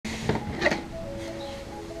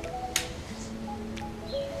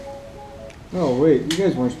Oh wait, you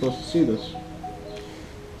guys weren't supposed to see this.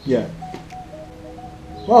 Yeah.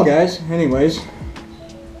 Well guys, anyways,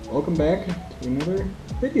 welcome back to another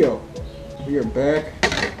video. We are back,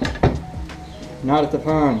 not at the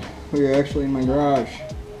pond. We are actually in my garage.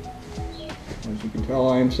 As you can tell,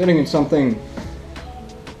 I am sitting in something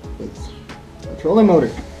with a trolling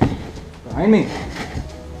motor behind me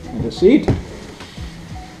and a seat.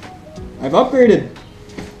 I've upgraded.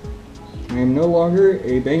 I am no longer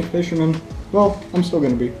a bank fisherman. Well, I'm still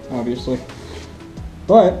going to be, obviously.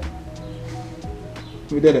 But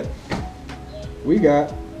we did it. We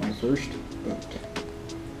got my first boat.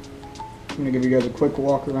 I'm going to give you guys a quick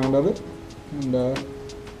walk around of it and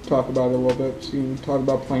talk about it a little bit. Talk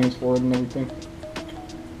about plans for it and everything.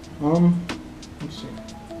 Let's see.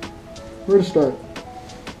 Where to start?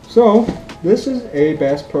 So, this is a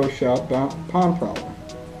Bass Pro Shop pond prowler.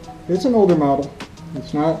 It's an older model.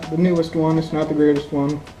 It's not the newest one. It's not the greatest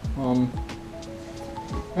one.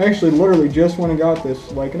 I actually literally just went and got this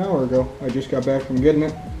like an hour ago. I just got back from getting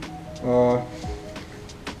it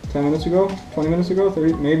 10 minutes ago, 20 minutes ago,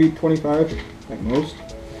 30, maybe 25 at most.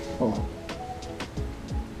 Hold on.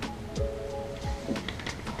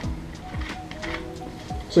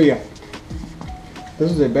 So yeah, this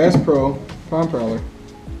is a Bass Pro pond prowler.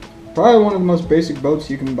 Probably one of the most basic boats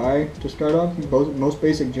you can buy to start off, most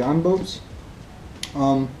basic John boats.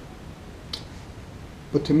 But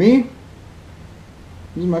to me,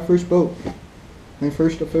 this is my first boat. My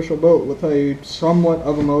first official boat with a somewhat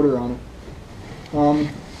of a motor on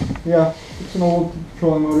it. Yeah, it's an old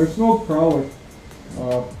trolling motor. It's an old prowler.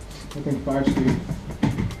 I think 5-speed.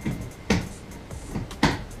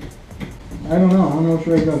 I don't know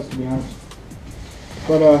what it does, to be honest.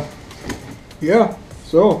 But yeah,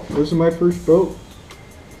 so this is my first boat.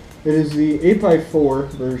 It is the 8x4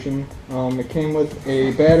 version. It came with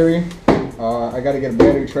a battery. I got to get a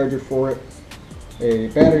battery charger for it. A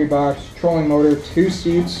battery box, trolling motor, 2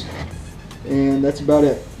 seats, and that's about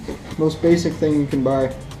it. Most basic thing you can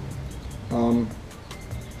buy.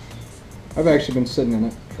 I've actually been sitting in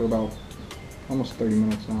it for about almost 30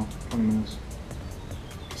 minutes now, 20 minutes.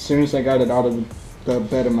 As soon as I got it out of the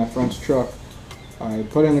bed of my friend's truck, I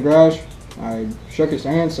put it in the garage, I shook his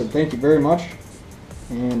hand, said thank you very much,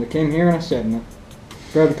 and I came here and I sat in it.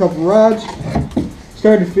 Grabbed a couple rods.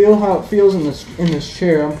 Started to feel how it feels in this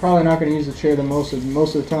chair. I'm probably not going to use the chair most of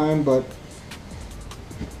the time, but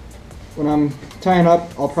when I'm tying up,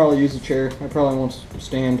 I'll probably use the chair. I probably won't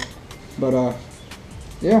stand. But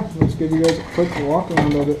yeah, let's give you guys a quick walk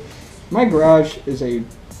around of it. My garage is a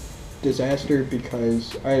disaster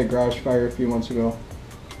because I had a garage fire a few months ago.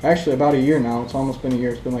 Actually, about a year now. It's almost been a year.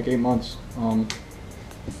 It's been like 8 months.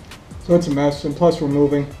 So it's a mess, and plus we're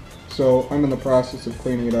moving, so I'm in the process of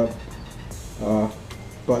cleaning it up.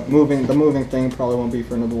 But the moving thing probably won't be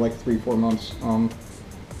for another like 3-4 months. So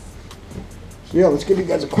yeah, let's give you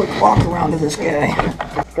guys a quick walk around to this guy.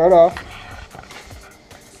 Start off.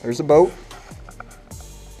 There's the boat.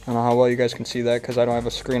 I don't know how well you guys can see that because I don't have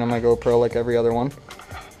a screen on my GoPro like every other one.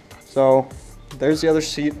 So there's the other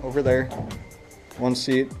seat over there. One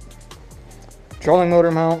seat. Trolling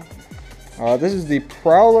motor mount. This is the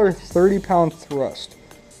Prowler 30-pound thrust.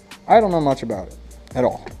 I don't know much about it at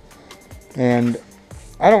all. And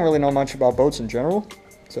I don't really know much about boats in general,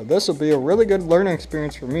 so this will be a really good learning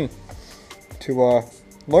experience for me to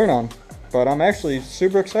learn on. But I'm actually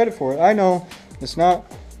super excited for it. I know it's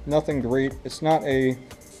nothing great. It's not a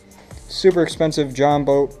super expensive John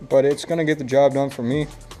boat, but it's going to get the job done for me.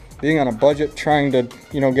 Being on a budget, trying to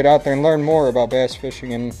get out there and learn more about bass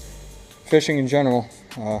fishing and fishing in general.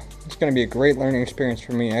 It's going to be a great learning experience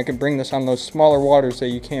for me. I could bring this on those smaller waters that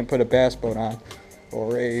you can't put a bass boat on.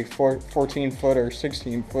 Or a 14-foot or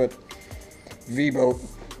 16-foot V-boat,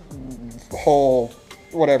 hull,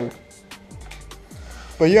 whatever.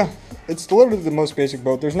 But yeah, it's literally the most basic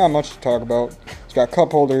boat. There's not much to talk about. It's got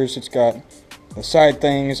cup holders. It's got the side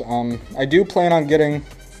things. I do plan on getting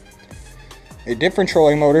a different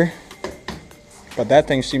trolling motor, but that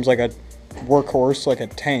thing seems like a workhorse, like a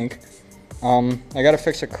tank. I got to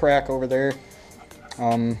fix a crack over there.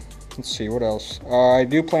 Let's see, what else? I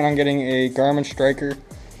do plan on getting a Garmin Striker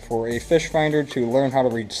for a fish finder to learn how to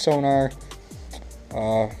read sonar.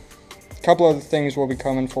 A couple other things will be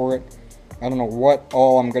coming for it. I don't know what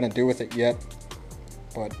all I'm going to do with it yet,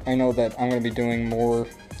 but I know that I'm going to be doing more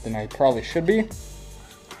than I probably should be.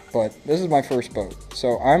 But this is my first boat,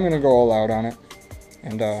 so I'm going to go all out on it.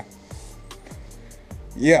 And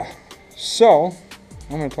yeah, so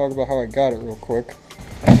I'm going to talk about how I got it real quick.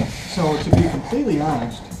 So to be completely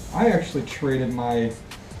honest, I actually traded my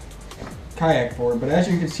kayak for it, but as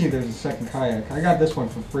you can see, there's a second kayak. I got this one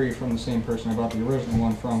for free from the same person I bought the original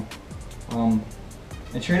one from.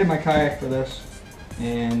 I traded my kayak for this,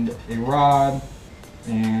 and a rod,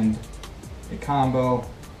 and a combo,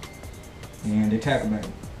 and a tackle bag,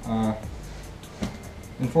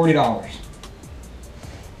 and $40.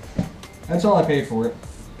 That's all I paid for it.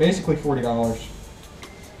 Basically $40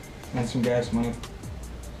 and some gas money.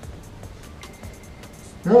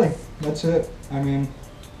 Really, that's it. I mean,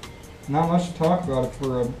 not much to talk about it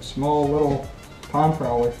for a small little pond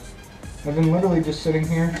prowler. I've been literally just sitting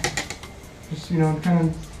here, just, you know, kind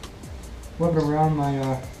of flipping around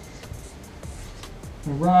my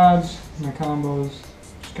rods, my combos,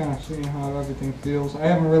 just kind of seeing how everything feels. I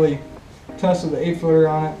haven't really tested the 8-footer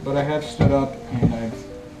on it, but I have stood up and I've,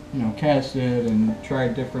 you know, casted and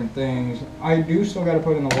tried different things. I do still got to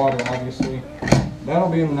put it in the water, obviously. That'll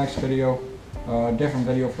be in the next video, a different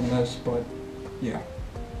video from this, but yeah.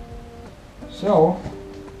 So,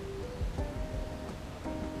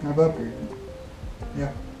 I've upgraded.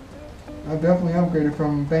 Yeah. I've definitely upgraded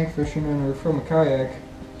from bank fishing or from a kayak.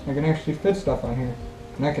 I can actually fit stuff on here.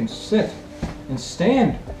 And I can sit and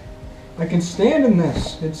stand. I can stand in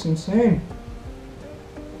this. It's insane.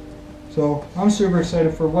 So I'm super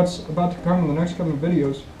excited for what's about to come in the next coming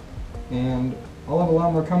videos. And I'll have a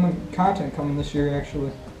lot more content coming this year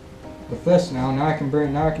actually. With this now I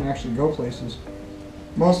can actually go places.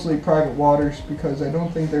 Mostly private waters because I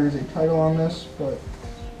don't think there is a title on this, but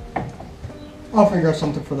I'll figure out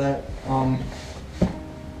something for that.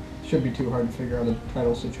 Shouldn't be too hard to figure out a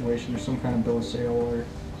title situation or some kind of bill of sale or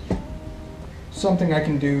something I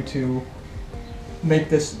can do to make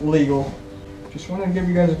this legal. Just wanted to give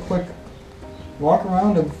you guys a quick walk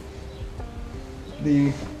around of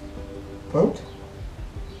the boat,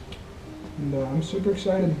 and I'm super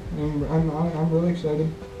excited. I'm really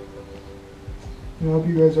excited. And I hope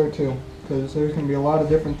you guys are too, because there's going to be a lot of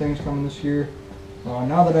different things coming this year.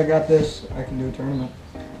 Now that I got this, I can do a tournament.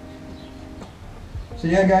 So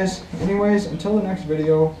yeah guys, anyways, until the next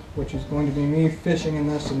video, which is going to be me fishing in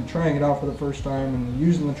this and trying it out for the first time and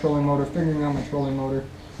using the trolling motor, figuring out my trolling motor.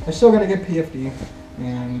 I still got to get PFD,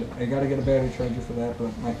 and I got to get a battery charger for that,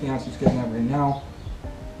 but my fiance's getting that right now.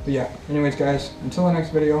 But yeah, anyways guys, until the next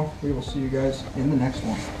video, we will see you guys in the next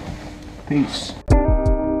one. Peace.